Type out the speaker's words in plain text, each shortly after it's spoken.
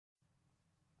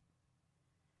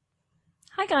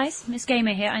Hi guys,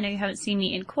 MiszGamer here. I know you haven't seen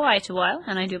me in quite a while,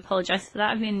 and I do apologise for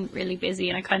that. I've been really busy,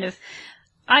 and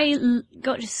I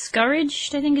got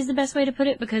discouraged, I think is the best way to put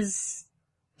it, because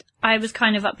I was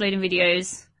kind of uploading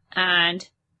videos, and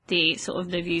the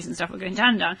views and stuff were going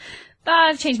down and down. But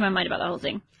I've changed my mind about the whole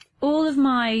thing. All of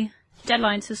my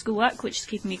deadlines for schoolwork, which is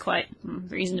keeping me quite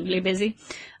reasonably busy,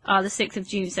 are the 6th of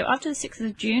June. So after the 6th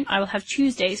of June, I will have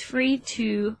Tuesdays free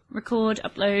to record,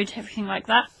 upload, everything like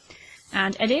that,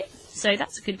 and edit. So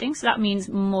that's a good thing. So that means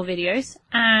more videos.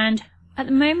 And at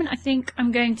the moment, I think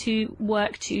I'm going to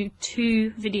work to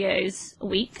 2 videos a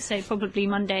week. So probably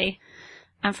Monday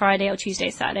and Friday, or Tuesday,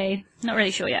 Saturday. Not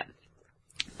really sure yet.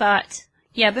 But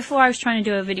yeah, before I was trying to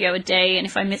do a video a day, and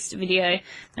if I missed a video,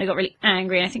 I got really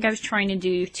angry. And I think I was trying to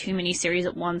do too many series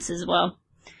at once as well.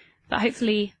 But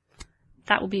hopefully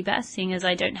that will be better, seeing as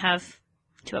I don't have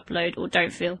to upload, or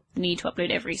don't feel the need to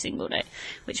upload every single day,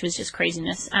 which was just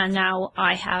craziness. And now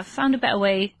I have found a better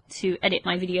way to edit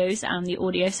my videos and the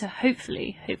audio, so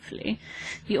hopefully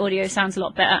the audio sounds a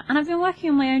lot better. And I've been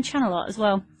working on my own channel art as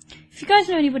well. If you guys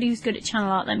know anybody who's good at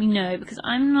channel art, let me know, because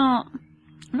I'm not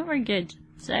very good,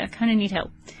 so I kind of need help.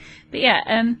 But yeah,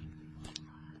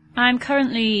 I'm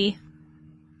currently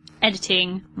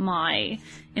editing my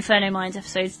Inferno Mines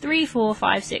episodes 3, 4,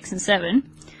 5, 6 and 7.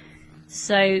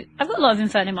 So I've got a lot of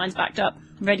Inferno Mines backed up,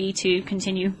 ready to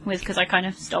continue with, because I kind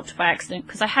of stopped by accident,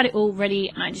 because I had it all ready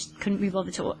and I just couldn't be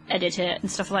bothered to edit it and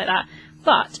stuff like that.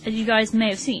 But, as you guys may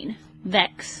have seen,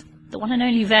 Vex, the one and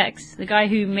only Vex, the guy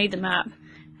who made the map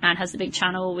and has the big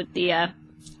channel with the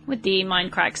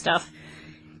Minecraft stuff,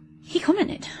 he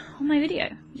commented on my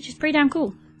video, which is pretty damn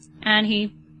cool. And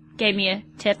he gave me a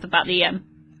tip about the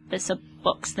sub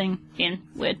box thing being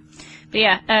weird. But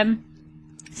yeah,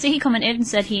 so he commented and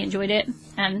said he enjoyed it,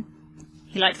 and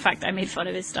he liked the fact that I made fun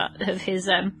of his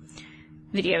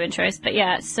video intros. But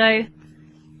yeah, so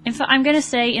I'm going to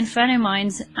say Inferno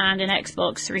Mines and an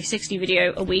Xbox 360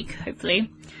 video a week,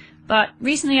 hopefully. But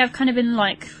recently I've kind of been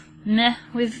like meh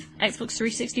with Xbox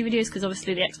 360 videos, because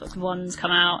obviously the Xbox One's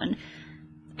come out, and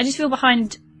I just feel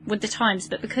behind with the times.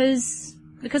 But because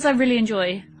I really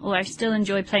enjoy, or I still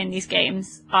enjoy playing these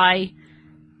games, I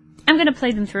am going to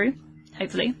play them through,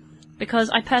 hopefully. Because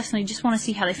I personally just want to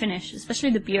see how they finish,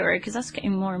 especially the Bureau, because that's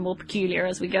getting more and more peculiar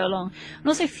as we go along. And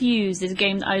also Fuse is a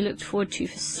game that I looked forward to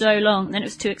for so long, and then it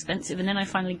was too expensive, and then I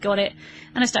finally got it,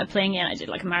 and I started playing it, and I did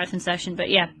like a marathon session.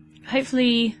 But yeah,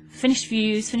 hopefully finish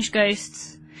Fuse, finish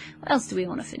Ghosts. What else do we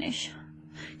want to finish?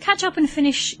 Catch up and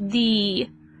finish the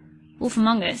Wolf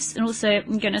Among Us, and also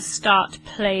I'm going to start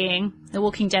playing The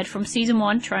Walking Dead from Season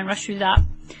 1, try and rush through that,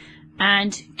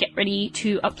 and get ready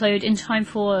to upload in time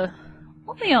for...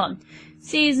 what are we on?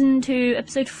 Season 2,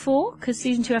 Episode 4? Because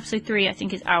Season 2, Episode 3, I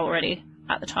think, is out already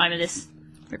at the time of this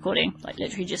recording. Like,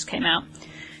 literally just came out.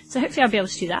 So hopefully I'll be able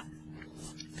to do that.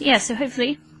 But yeah, so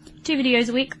hopefully 2 videos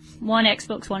a week. 1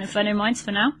 Xbox, 1 Inferno Mines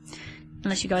for now.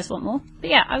 Unless you guys want more.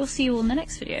 But yeah, I will see you all in the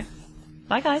next video.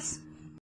 Bye, guys.